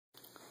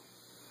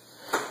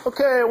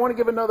Okay, I want to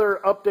give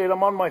another update.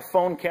 I'm on my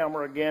phone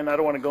camera again. I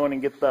don't want to go in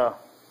and get the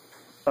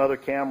other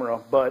camera,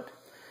 but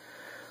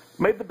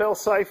made the bell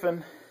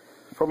siphon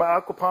for my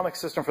aquaponics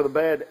system for the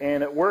bed,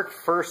 and it worked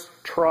first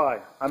try.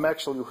 I'm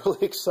actually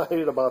really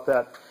excited about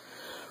that.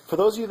 For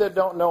those of you that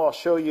don't know, I'll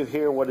show you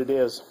here what it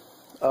is.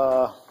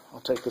 I'll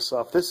take this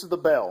off. This is the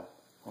bell,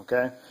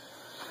 okay?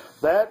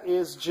 That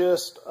is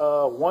just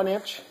a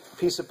 1-inch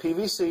piece of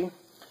PVC.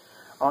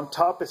 On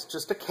top it's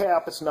just a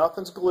cap,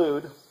 nothing's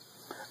glued.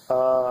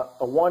 A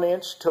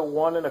 1-inch to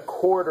 1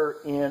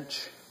 1/4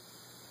 inch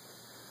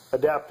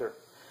adapter.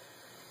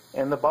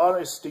 And the bottom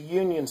is the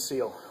union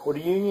seal. What a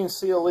union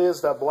seal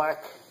is, that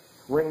black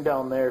ring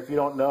down there, if you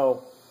don't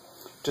know,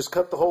 just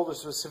cut the hole to a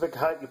specific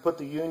height, you put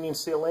the union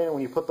seal in, and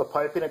when you put the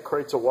pipe in, it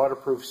creates a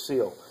waterproof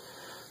seal.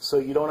 So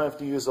you don't have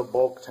to use a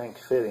bulk tank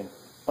fitting.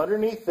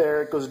 Underneath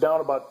there, it goes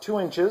down about 2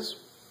 inches,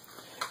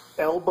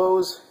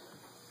 elbows,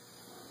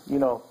 you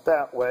know,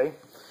 that way.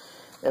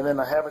 And then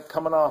I have it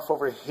coming off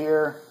over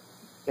here,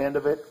 end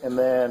of it, and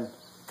then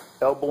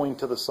elbowing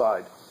to the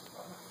side.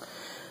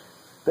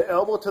 The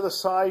elbow to the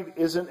side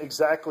isn't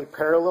exactly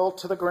parallel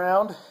to the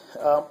ground.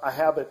 I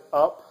have it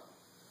up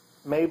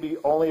maybe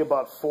only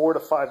about 4 to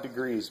 5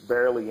 degrees,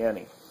 barely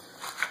any.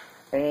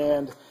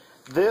 And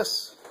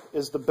this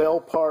is the bell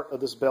part of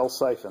this bell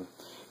siphon.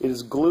 It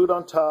is glued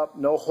on top,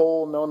 no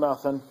hole, no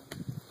nothing.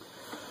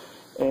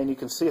 And you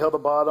can see how the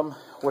bottom,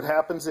 what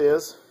happens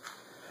is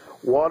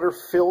water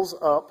fills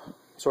up,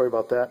 sorry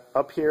about that,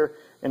 up here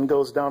and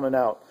goes down and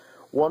out.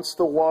 Once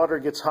the water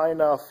gets high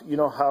enough, you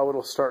know how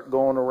it'll start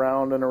going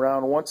around and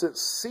around. Once it's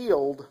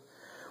sealed,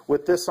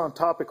 with this on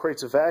top, it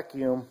creates a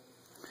vacuum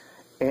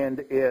and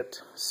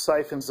it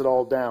siphons it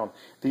all down.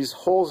 These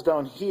holes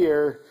down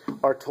here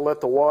are to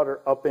let the water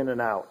up in and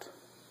out.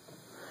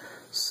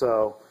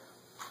 So,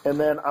 and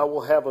then I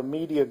will have a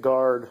media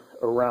guard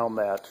around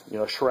that, you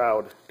know,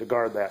 shroud to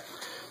guard that.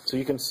 So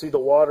you can see the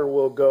water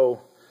will go,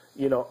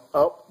 you know,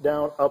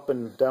 up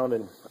and down,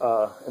 and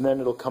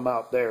then it'll come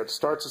out there. It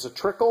starts as a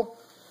trickle,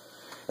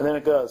 and then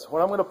it goes.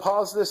 Well, I'm going to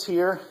pause this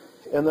here,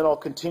 and then I'll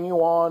continue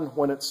on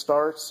when it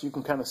starts. You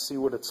can kind of see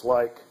what it's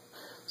like.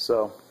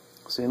 So,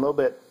 see you in a little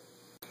bit.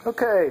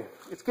 Okay,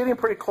 it's getting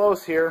pretty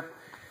close here.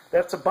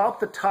 That's about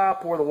the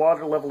top where the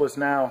water level is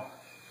now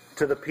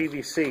to the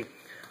PVC.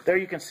 There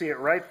you can see it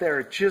right there.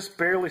 It just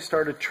barely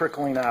started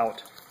trickling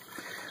out.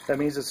 That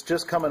means it's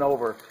just coming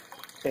over.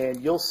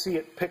 And you'll see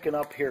it picking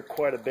up here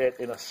quite a bit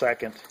in a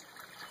second.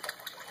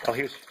 Oh,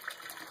 here's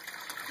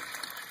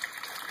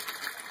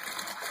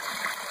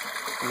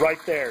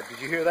right there. Did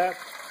you hear that?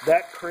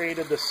 That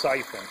created the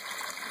siphon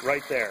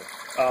right there.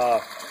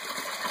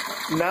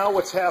 Now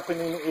what's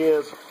happening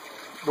is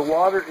the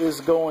water is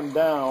going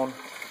down.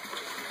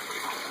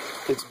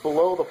 It's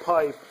below the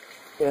pipe,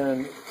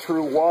 and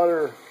through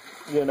water,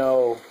 you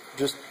know,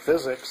 just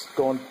physics,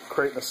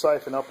 creating a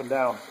siphon up and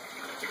down.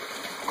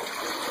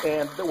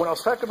 And when I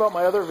was talking about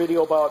my other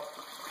video about,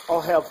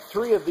 I'll have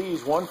 3 of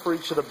these, 1 for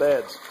each of the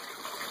beds.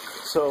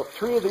 So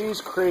 3 of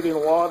these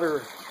creating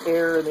water,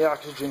 air, and the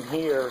oxygen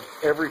here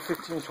every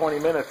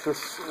 15-20 minutes.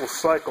 This will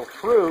cycle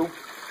through.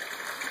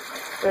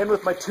 And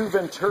with my 2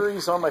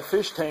 Venturis on my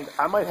fish tank,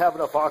 I might have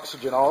enough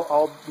oxygen.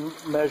 I'll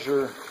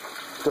measure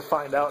to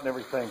find out and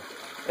everything.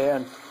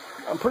 And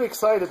I'm pretty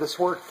excited this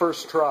worked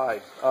first try.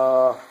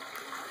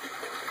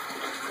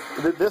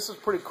 This is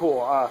pretty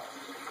cool.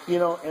 You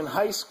know, in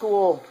high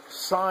school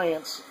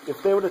science,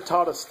 if they would have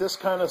taught us this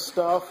kind of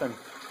stuff,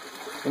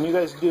 and you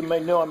guys may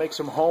know I make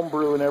some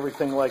homebrew and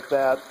everything like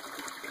that,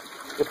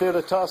 if they would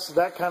have taught us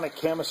that kind of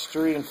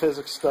chemistry and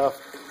physics stuff,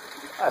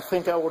 I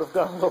think I would have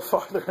gone a little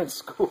farther in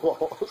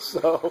school.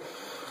 So,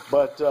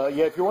 but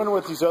yeah, if you're wondering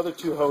what these other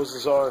 2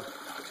 hoses are,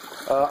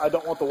 I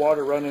don't want the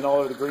water running all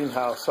over the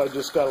greenhouse. I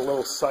just got a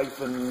little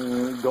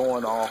siphon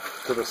going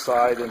off to the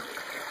side, and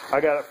I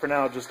got it for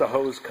now, just a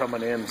hose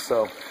coming in.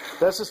 So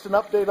that's just an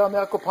update on the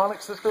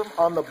aquaponics system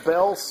on the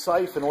bell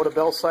siphon, what a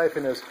bell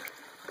siphon is.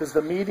 Because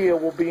the media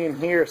will be in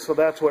here, so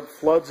that's what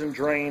floods and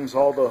drains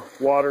all the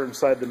water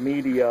inside the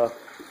media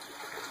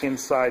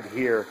inside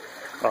here.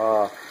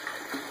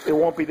 It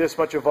won't be this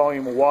much of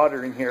volume of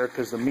water in here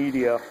because the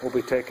media will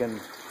be taking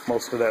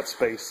most of that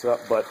space up.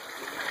 But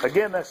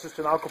again, that's just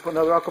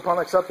another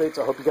aquaponics update.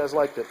 So I hope you guys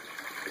liked it.